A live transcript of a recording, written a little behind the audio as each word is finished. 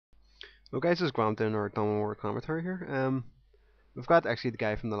Well, guys, this is Graham doing our Dawn War commentary here. We've got actually the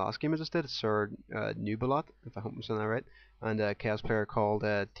guy from the last game I just did. It's our Nubalot, if I hope I'm saying that right, and a chaos player called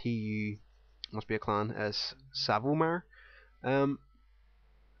TU, must be a clan, as Savomar. Um,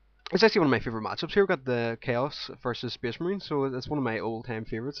 it's actually one of my favorite matchups here. We've got the Chaos versus Space Marine, so it's one of my old-time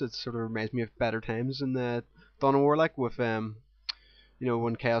favorites. It sort of reminds me of better times in the Dawn of War, like with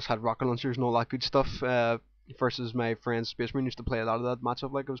when Chaos had rocket launchers and all that good stuff. Versus my friend Space Marine used to play a lot of that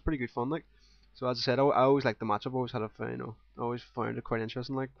matchup. Like it was pretty good fun. Like so, as I said, I always liked the matchup. Always had a I always found it quite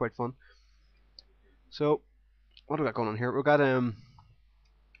interesting. Like quite fun. So what do we got going on here? We got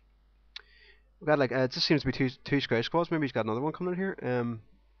like it just seems to be two scout squads. Maybe he's got another one coming in here.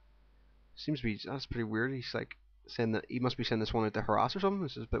 Seems to be that's pretty weird. He's like saying that he must be sending this one out to harass or something.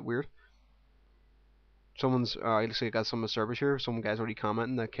 This is a bit weird. Someone's looks like I got some of the servers here. Some guys already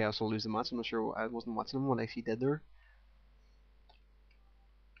commenting that Chaos will lose the match. I'm not sure. I wasn't watching them what I actually did there.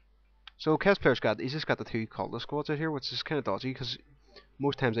 So Chaos player's he's just got the two cultist squads out here, which is kind of dodgy because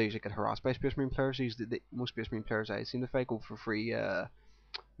most times I usually get harassed by Space Marine players. Most Space Marine players I seem to fight go for free.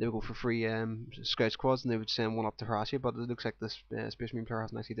 They would go for free scout squads and they would send one up to harass you. But it looks like this Space Marine player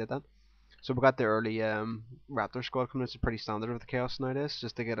hasn't actually did that. So we got the early Raptor squad coming. It's pretty standard with the Chaos nowadays,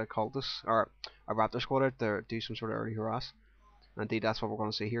 just to get a cultist or a Raptor squad out there, do some sort of early harass. Indeed, that's what we're going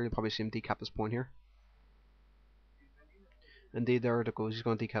to see here. You'll probably see him decap this point here. Indeed, there it goes. He's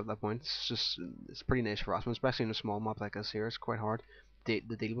going to decap that point. It's pretty nice harassment, especially in a small map like this here. It's quite hard to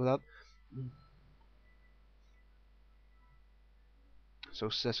deal with that. So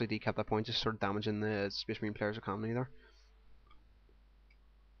successfully decap that point, just sort of damaging the Space Marine player's economy there.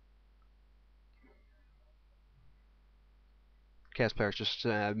 Chaos player's just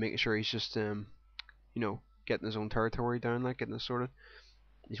making sure he's just getting his own territory down, like getting this sorted.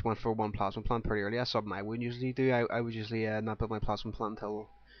 He's went for one plasma plant pretty early. That's something I wouldn't usually do. I would usually not build my plasma plant till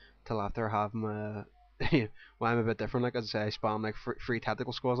after I have my well, I'm a bit different. Like as I say, I spam like free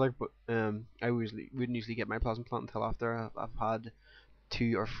tactical squads, like, but I usually wouldn't usually get my plasma plant until after I've had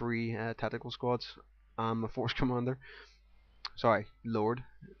two or three tactical squads. I'm a force commander. Sorry, lord.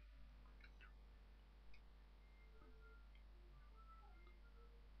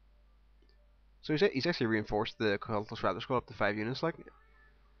 So he's actually reinforced the Cultist Raptor squad up to 5 units. Like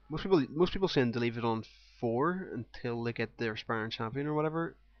most people seem to leave it on 4 until they get their aspiring champion or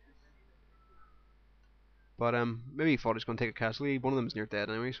whatever. But maybe he thought he's going to take a casualty. One of them's near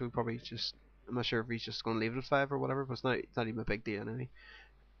dead anyway, so he probably just. I'm not sure if he's just going to leave it at 5 or whatever, but it's not even a big deal anyway.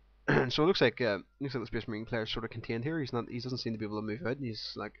 So it looks like the Space Marine player is sort of contained here. He doesn't seem to be able to move out. And he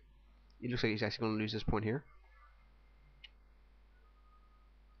looks like he's actually going to lose this point here.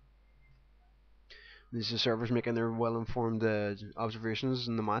 These are servers making their well-informed observations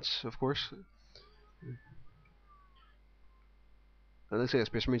in the match, of course. It looks like the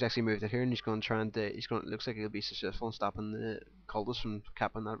Space Marine's actually moved it here, and he's going to try and looks like he'll be successful in stopping the cultists from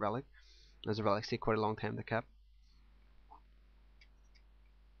capping that relic, as the relics take quite a long time to cap.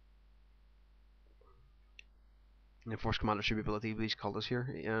 And Force Commander should be able to deal with these cultists here.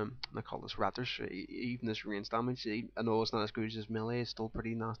 Not cultists, raptors. Even this range damage, I know it's not as good as his melee. It's still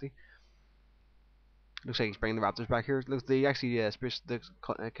pretty nasty. Looks like he's bringing the raptors back here. Looks they actually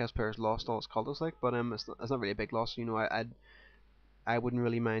the cast players lost all his cultists, like, but it's not really a big loss. I wouldn't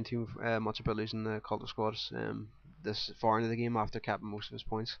really mind too much about losing the cultist squads this far into the game after capping most of his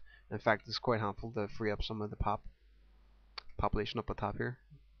points. In fact, it's quite helpful to free up some of the population up the top here.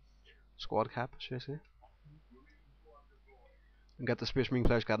 Squad cap, should I say? And got the Space Marine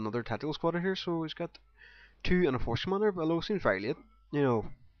players got another tactical squad here, so he's got 2 and a force commander, but although it seems very late. You know,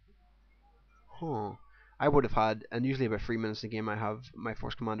 huh. I would have had, and usually about 3 minutes in the game, I have my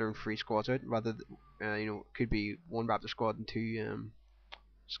force commander and 3 squads out. Rather, could be 1 raptor squad and 2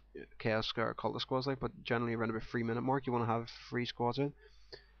 chaos or cultist squads, like. But generally around about 3 minute mark, you want to have 3 squads out.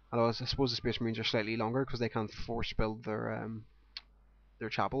 Although I suppose the Space Marines are slightly longer because they can't force build their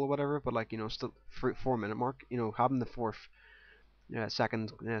chapel or whatever. But like still 4 minute mark. Having the fourth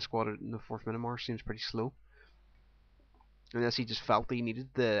second squad in the 4th minute mark seems pretty slow. Unless he just felt that he needed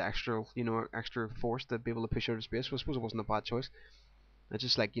the extra force to be able to push out of space. So I suppose it wasn't a bad choice. It's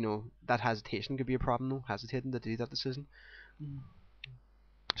just like that hesitation could be a problem though, hesitating to do that decision.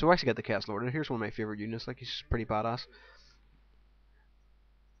 So I actually got the Chaos Lord. Here's one of my favorite units. Like he's pretty badass.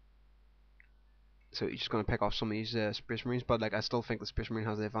 So he's just going to pick off some of these Space Marines, but like I still think the Space Marine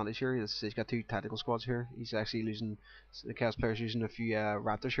has the advantage here. He's got 2 tactical squads here. He's actually losing the Chaos player's using a few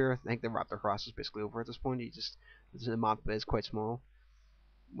Raptors here. I think the Raptor harass is basically over at this point. The map is quite small,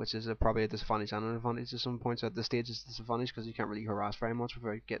 which is probably a disadvantage and an advantage at some points. At this stage, it's a disadvantage because you can't really harass very much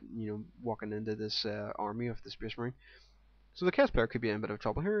without getting walking into this army of the Space Marine. So the Chaos player could be in a bit of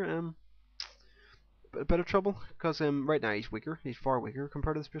trouble here. a bit of trouble because right now he's weaker. He's far weaker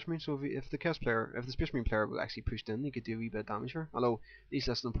compared to the Space Marine. So if the Chaos player, if the Space Marine player was actually pushed in, he could do a wee bit of damage here. Although these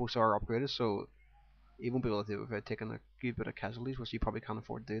listening posts are upgraded, so he won't be able to do it without taking a good bit of casualties, which he probably can't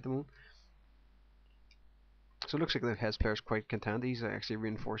afford to do at the moment. So it looks like the Hes player is quite content. He's actually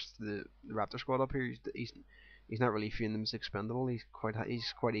reinforced the Raptor squad up here. He's not really feeling them as expendable. He's quite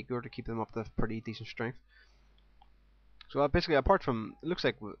eager to keep them up to pretty decent strength. So basically, apart from it looks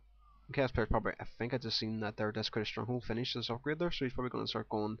like Chaos player's probably, I think I just seen that their Desecrated Stronghold finished this upgrade there, so he's probably going to start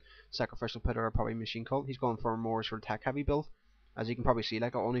going Sacrificial Pit or probably Machine Cult. He's going for a more sort of tech heavy build. As you can probably see,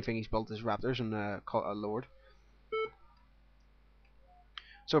 like the only thing he's built is Raptors and a Lord.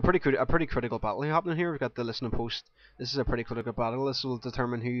 So a pretty critical battle happening here. We've got the listening post. This is a pretty critical battle. This will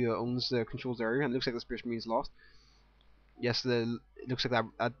determine who owns the controls area, and it looks like the Space Marine's lost. Yes, it looks like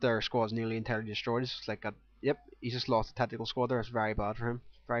that their squad's nearly entirely destroyed. It's like yep, he's just lost a tactical squad there. It's very bad for him.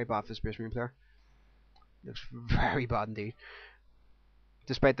 Very bad for the Space Marine player. Looks very bad indeed.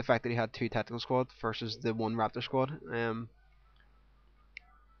 Despite the fact that he had two tactical squad versus the one Raptor squad,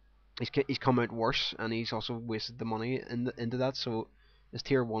 he's come out worse, and he's also wasted the money into that. So his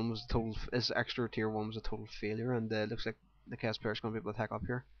extra tier one was a total failure, and looks like the Chaos player is going to be able to attack up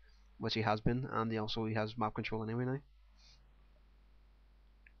here, which he has been, and he has map control anyway now.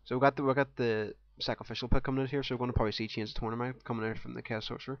 So we got the sacrificial pit coming out here, so we're going to probably see Chains of Tournament coming out from the Chaos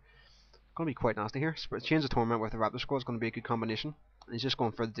Sorcerer. Going to be quite nasty here. Chains of Torment with the Raptor squad is going to be a good combination. And he's just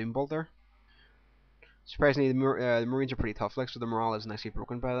going for the Doom Bolt there. Surprisingly, the Marines are pretty tough, like, so the morale isn't actually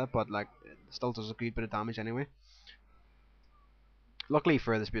broken by that, but like, it still does a good bit of damage anyway. Luckily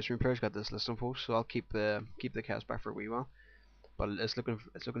for the Space Marine players, got this listing post, so I'll keep the chaos back for a wee while. But it's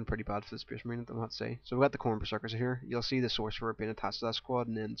looking pretty bad for the Space Marine, I have to say. So we got the Corn Berserkers here. You'll see the Sorcerer being attached to that squad,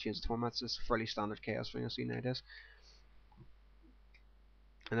 and then Chains of Torment. It's a fairly standard chaos thing you'll see nowadays.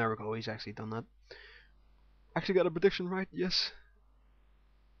 And there we go. He's actually done that. Actually got a prediction right. Yes.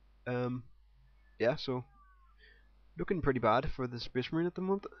 Yeah. So looking pretty bad for the Space Marine at the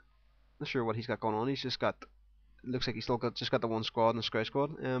moment. Not sure what he's got going on. He's just got. Looks like he's still got the one squad and a Scout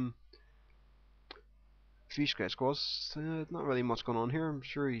squad. Few Scout squads. Not really much going on here. I'm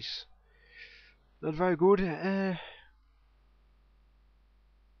sure he's not very good. There's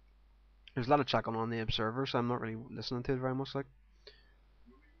a lot of chat going on the Observer, so I'm not really listening to it very much. Like,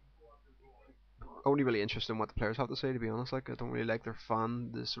 only really interested in what the players have to say. To be honest, like, I don't really like their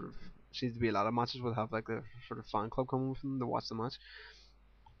fan. This sort of seems to be a lot of matches would have like the sort of fan club coming with them to watch the match.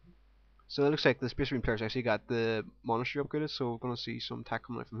 So it looks like the Space Marine players actually got the Monastery upgraded, so we're going to see some attack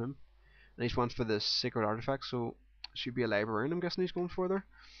coming out from him. And he's went for the Sacred Artifact, so should be a librarian, I'm guessing he's going for there.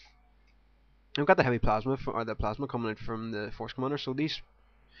 And we've got the Heavy Plasma, or the Plasma coming out from the Force Commander, so these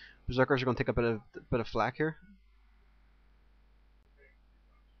Berserkers are going to take a bit of flak here.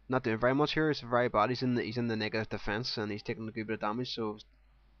 Not doing very much here, it's very bad, he's in the negative defense, and he's taking a good bit of damage, so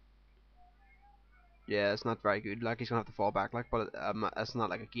yeah, it's not very good. Like, he's gonna have to fall back, like, but it's not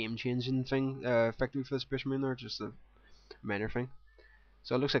like a game-changing thing, effectively for the Space Marine there, just a minor thing.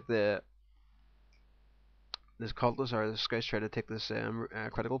 So it looks like this cultist or the Scouts try to take this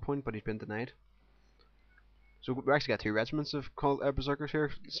critical point, but he's been denied. So we actually got two regiments of berserkers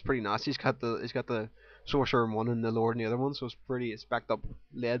here. It's pretty nasty. He's got the sorcerer in one and the lord in the other one, so it's backed up,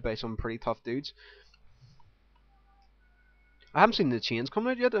 led by some pretty tough dudes. I haven't seen the chains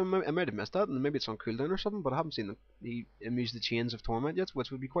coming out yet. I might have missed that, and maybe it's on cooldown or something. But I haven't seen him use the chains of torment yet,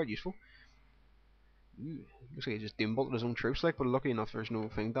 which would be quite useful. Ooh, looks like he just doom bolted his own troops, like. But lucky enough, there's no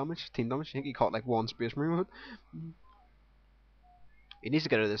team damage. I think he caught like one Space Marine with it. He needs to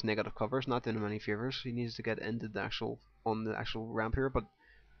get out of this negative cover. It's not doing him any favors. He needs to get into the actual ramp here, but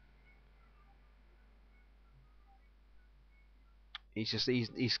he's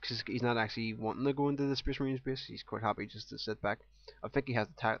not actually wanting to go into the Space Marine base. He's quite happy just to sit back. I think he has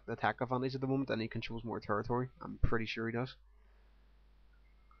the attack advantage at the moment, and he controls more territory. I'm pretty sure he does.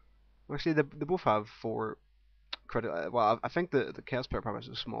 Actually, they both have 4 credit. Well, I think the Chaos player probably has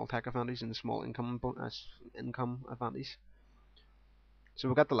a small attack advantage and a small income advantage. So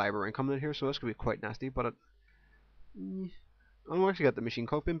we've got the library coming in here, so this could be quite nasty. But I've actually got the machine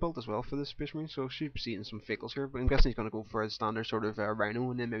cult being built as well for the Space Marine, so should be seeing some fakels here. But I'm guessing he's going to go for a standard sort of Rhino,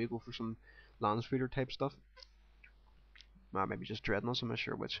 and then maybe go for some Lance Speeder type stuff. Maybe just Dreadnoughts, I'm not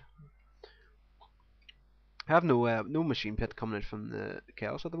sure which. I have no machine pit coming out from the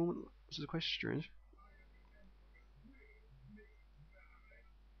Chaos at the moment, which is quite strange.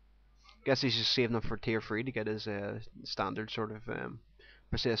 Guess he's just saving up for tier 3 to get his standard sort of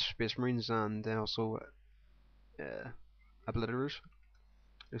possessed Space Marines and also Obliterators.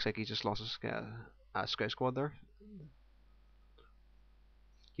 Looks like he just lost his Scout squad there.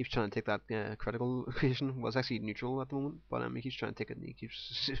 Keeps trying to take that critical location. Well, it's actually neutral at the moment, but he keeps trying to take it and he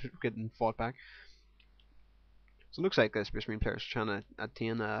keeps getting fought back. So it looks like the Space Marine players trying to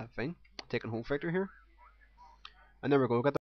attain a thing, taking home factor here. And there we go. Got